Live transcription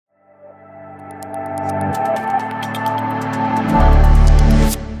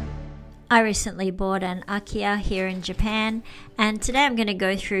recently bought an Akiya here in Japan, and today I'm going to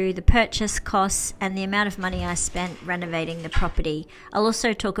go through the purchase costs and the amount of money I spent renovating the property. I'll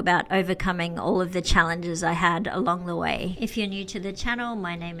also talk about overcoming all of the challenges I had along the way. If you're new to the channel,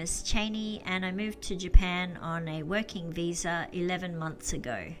 my name is Cheney and I moved to Japan on a working visa 11 months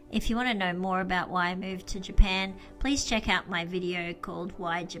ago. If you want to know more about why I moved to Japan, please check out my video called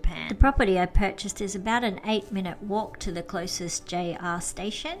Why Japan. The property I purchased is about an 8-minute walk to the closest JR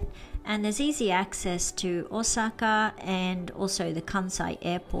station, and there's easy access to Osaka and also the Kansai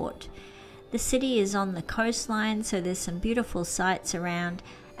airport. The city is on the coastline, so there's some beautiful sights around,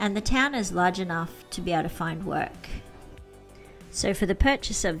 and the town is large enough to be able to find work. So for the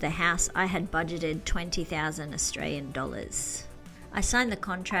purchase of the house, I had budgeted 20,000 Australian dollars. I signed the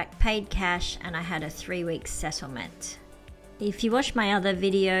contract, paid cash, and I had a 3-week settlement. If you watch my other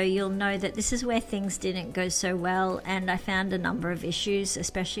video, you'll know that this is where things didn't go so well, and I found a number of issues,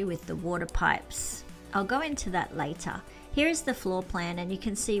 especially with the water pipes. I'll go into that later. Here is the floor plan, and you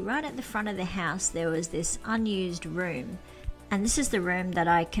can see right at the front of the house there was this unused room. And this is the room that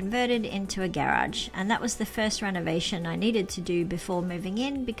I converted into a garage, and that was the first renovation I needed to do before moving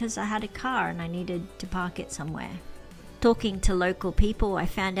in because I had a car and I needed to park it somewhere. Talking to local people, I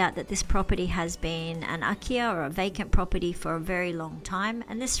found out that this property has been an Akiya or a vacant property for a very long time,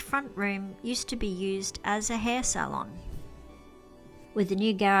 and this front room used to be used as a hair salon. With the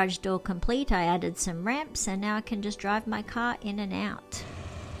new garage door complete, I added some ramps and now I can just drive my car in and out.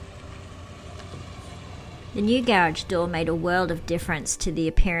 The new garage door made a world of difference to the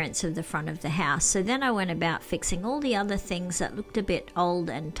appearance of the front of the house, so then I went about fixing all the other things that looked a bit old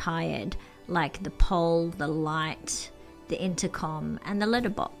and tired, like the pole, the light, the intercom, and the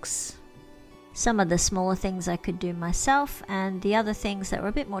letterbox. Some of the smaller things I could do myself, and the other things that were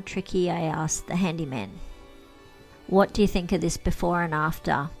a bit more tricky I asked the handyman. What do you think of this before and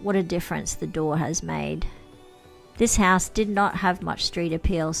after? What a difference the door has made. This house did not have much street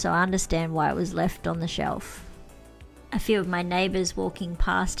appeal, so I understand why it was left on the shelf. A few of my neighbours walking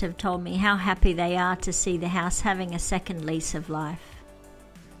past have told me how happy they are to see the house having a second lease of life.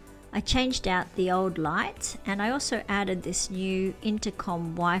 I changed out the old light, and I also added this new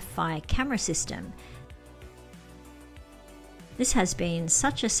intercom Wi-Fi camera system. This has been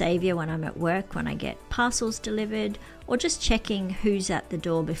such a saviour when I'm at work, when I get parcels delivered, or just checking who's at the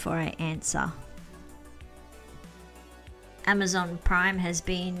door before I answer. Amazon Prime has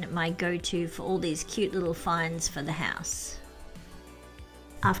been my go-to for all these cute little finds for the house.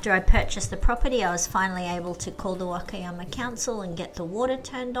 After I purchased the property, I was finally able to call the Wakayama Council and get the water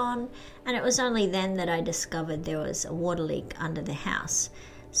turned on, and it was only then that I discovered there was a water leak under the house.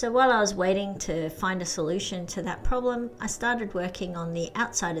 So while I was waiting to find a solution to that problem, I started working on the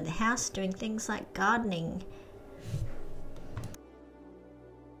outside of the house, doing things like gardening.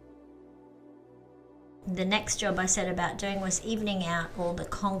 The next job I set about doing was evening out all the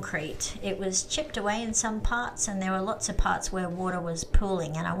concrete. It was chipped away in some parts, and there were lots of parts where water was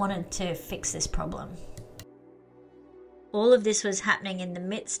pooling, and I wanted to fix this problem. All of this was happening in the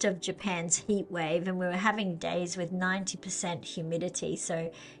midst of Japan's heat wave, and we were having days with 90% humidity.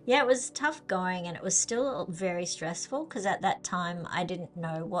 So yeah, it was tough going, and it was still very stressful because at that time I didn't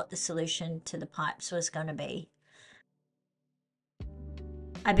know what the solution to the pipes was going to be.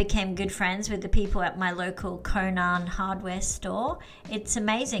 I became good friends with the people at my local Conan hardware store. It's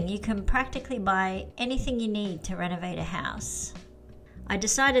amazing, you can practically buy anything you need to renovate a house. I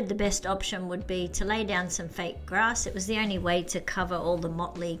decided the best option would be to lay down some fake grass. It was the only way to cover all the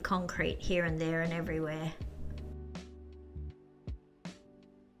motley concrete here and there and everywhere.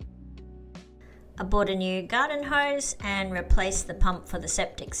 I bought a new garden hose and replaced the pump for the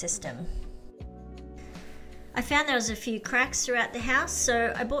septic system. I found there was a few cracks throughout the house,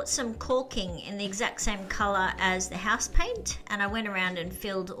 so I bought some caulking in the exact same colour as the house paint, and I went around and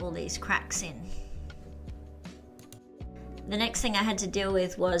filled all these cracks in. The next thing I had to deal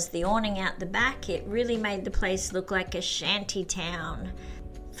with was the awning out the back. It really made the place look like a shanty town.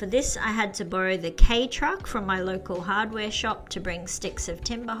 For this, I had to borrow the K truck from my local hardware shop to bring sticks of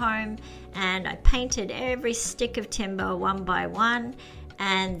timber home, and I painted every stick of timber one by one,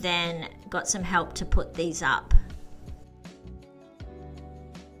 and then got some help to put these up.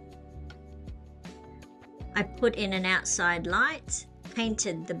 I put in an outside light,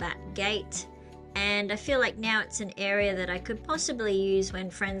 painted the back gate, and I feel like now it's an area that I could possibly use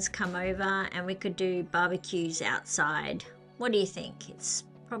when friends come over and we could do barbecues outside. What do you think? It's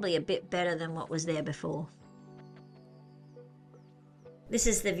probably a bit better than what was there before. This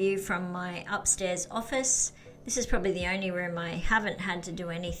is the view from my upstairs office. This is probably the only room I haven't had to do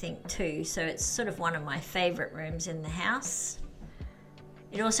anything to, so it's sort of one of my favourite rooms in the house.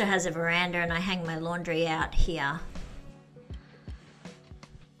 It also has a veranda and I hang my laundry out here.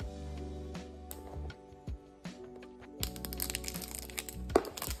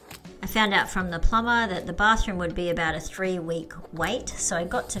 I found out from the plumber that the bathroom would be about a 3-week wait, so I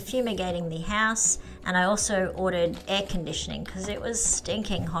got to fumigating the house, and I also ordered air conditioning because it was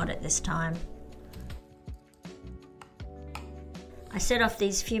stinking hot at this time. I set off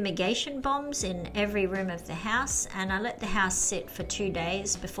these fumigation bombs in every room of the house, and I let the house sit for 2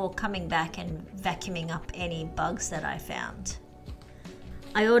 days before coming back and vacuuming up any bugs that I found.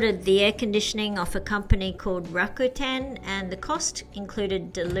 I ordered the air conditioning off a company called Rakuten, and the cost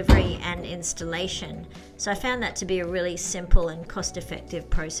included delivery and installation, so I found that to be a really simple and cost-effective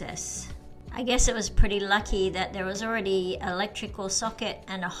process. I guess it was pretty lucky that there was already an electrical socket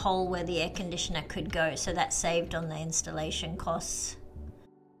and a hole where the air conditioner could go, so that saved on the installation costs.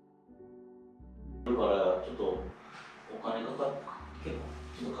 だからちょっとお金かかっ結構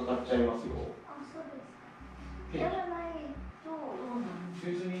ちょっとかかっちゃいますよ。あ、そうですか。やらないとどうなんです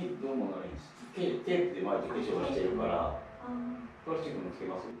か。別にどうもないです。テープで巻いて化粧してるから、プラスチックもつけ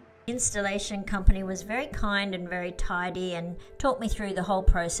ます。 Installation company was very kind and very tidy and taught me through the whole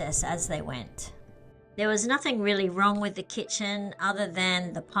process as they went. There was nothing really wrong with the kitchen other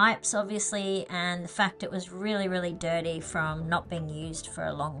than the pipes, obviously, and the fact it was really dirty from not being used for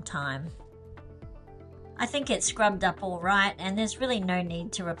a long time. I think it's scrubbed up all right, and there's really no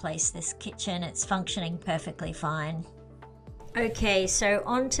need to replace this kitchen. It's functioning perfectly fine. Okay, so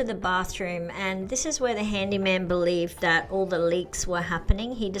on to the bathroom, and this is where the handyman believed that all the leaks were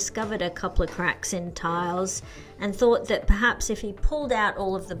happening. He discovered a couple of cracks in tiles and thought that perhaps if he pulled out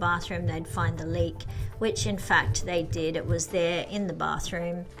all of the bathroom they'd find the leak, which in fact they did. It was there in the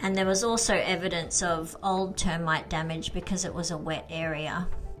bathroom, and there was also evidence of old termite damage because it was a wet area.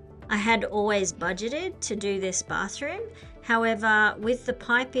 I had always budgeted to do this bathroom. However, with the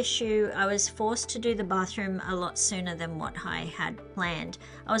pipe issue, I was forced to do the bathroom a lot sooner than what I had planned.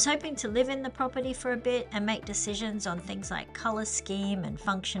 I was hoping to live in the property for a bit and make decisions on things like color scheme and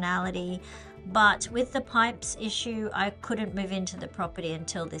functionality, but with the pipes issue, I couldn't move into the property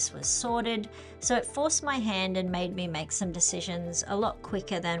until this was sorted, so it forced my hand and made me make some decisions a lot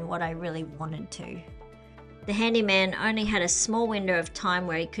quicker than what I really wanted to. The handyman only had a small window of time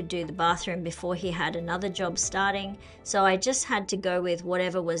where he could do the bathroom before he had another job starting, so I just had to go with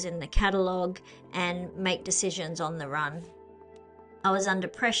whatever was in the catalogue and make decisions on the run. I was under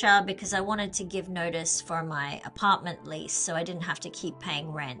pressure because I wanted to give notice for my apartment lease so I didn't have to keep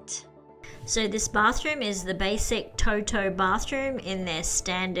paying rent. So this bathroom is the basic Toto bathroom in their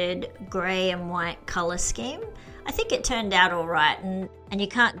standard grey and white colour scheme. I think it turned out all right, and you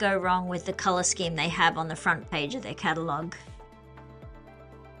can't go wrong with the colour scheme they have on the front page of their catalogue.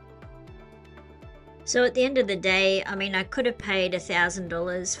 So at the end of the day, I mean, I could have paid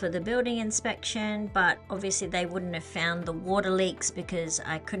 $1,000 for the building inspection, but obviously they wouldn't have found the water leaks because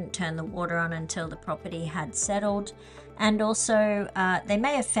I couldn't turn the water on until the property had settled. And also, they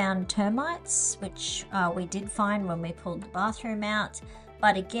may have found termites, which we did find when we pulled the bathroom out.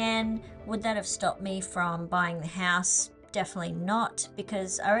 But again, would that have stopped me from buying the house? Definitely not,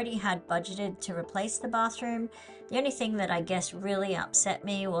 because I already had budgeted to replace the bathroom. The only thing that I guess really upset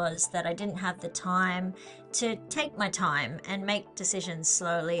me was that I didn't have the time to take my time and make decisions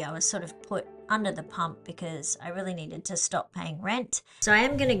slowly. I was sort of put under the pump because I really needed to stop paying rent. So I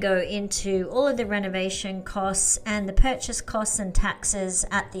am going to go into all of the renovation costs and the purchase costs and taxes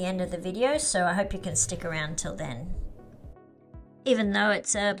at the end of the video, so I hope you can stick around till then. Even though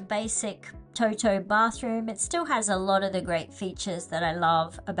it's a basic Toto bathroom, it still has a lot of the great features that I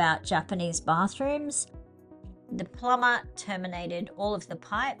love about Japanese bathrooms. The plumber terminated all of the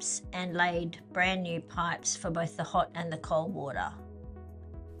pipes and laid brand new pipes for both the hot and the cold water.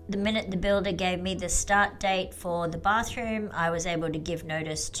 The minute the builder gave me the start date for the bathroom, I was able to give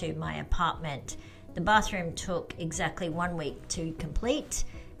notice to my apartment. The bathroom took exactly 1 week to complete,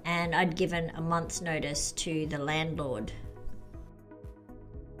 and I'd given a month's notice to the landlord.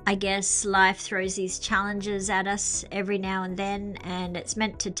 I guess life throws these challenges at us every now and then, and it's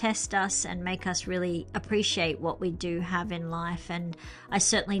meant to test us and make us really appreciate what we do have in life, and I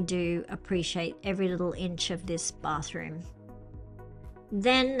certainly do appreciate every little inch of this bathroom.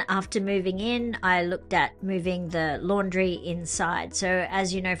 Then after moving in, I looked at moving the laundry inside. So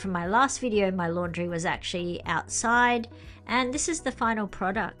as you know from my last video, my laundry was actually outside, and this is the final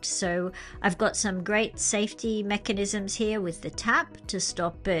product. So I've got some great safety mechanisms here with the tap to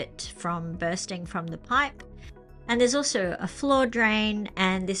stop it from bursting from the pipe. And there's also a floor drain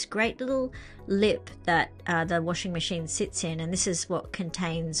and this great little lip that the washing machine sits in, and this is what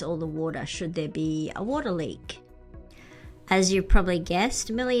contains all the water should there be a water leak. As you probably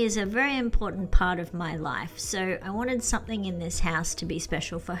guessed, Millie is a very important part of my life, so I wanted something in this house to be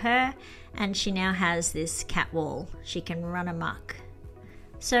special for her, and she now has this cat wall. She can run amok.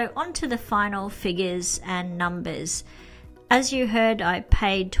 So on to the final figures and numbers. As you heard, I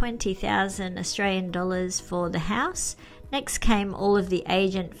paid 20,000 Australian dollars for the house. Next came all of the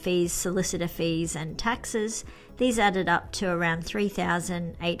agent fees, solicitor fees and taxes. These added up to around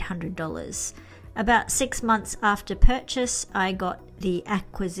 $3,800. About 6 months after purchase, I got the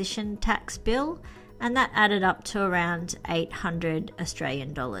acquisition tax bill, and that added up to around 800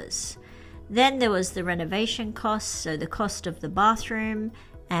 Australian dollars. Then there was the renovation costs, so the cost of the bathroom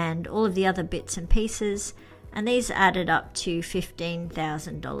and all of the other bits and pieces, and these added up to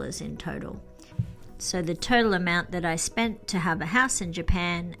 $15,000 in total. So the total amount that I spent to have a house in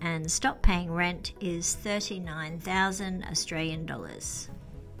Japan and stop paying rent is 39,000 Australian dollars.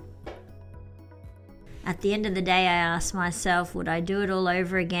 At the end of the day, I asked myself, would I do it all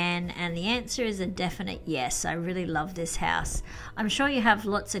over again? And the answer is a definite yes. I really love this house. I'm sure you have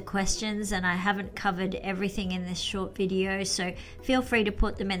lots of questions, and I haven't covered everything in this short video, so feel free to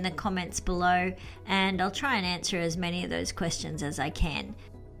put them in the comments below, and I'll try and answer as many of those questions as I can.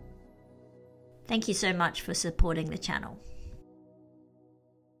 Thank you so much for supporting the channel.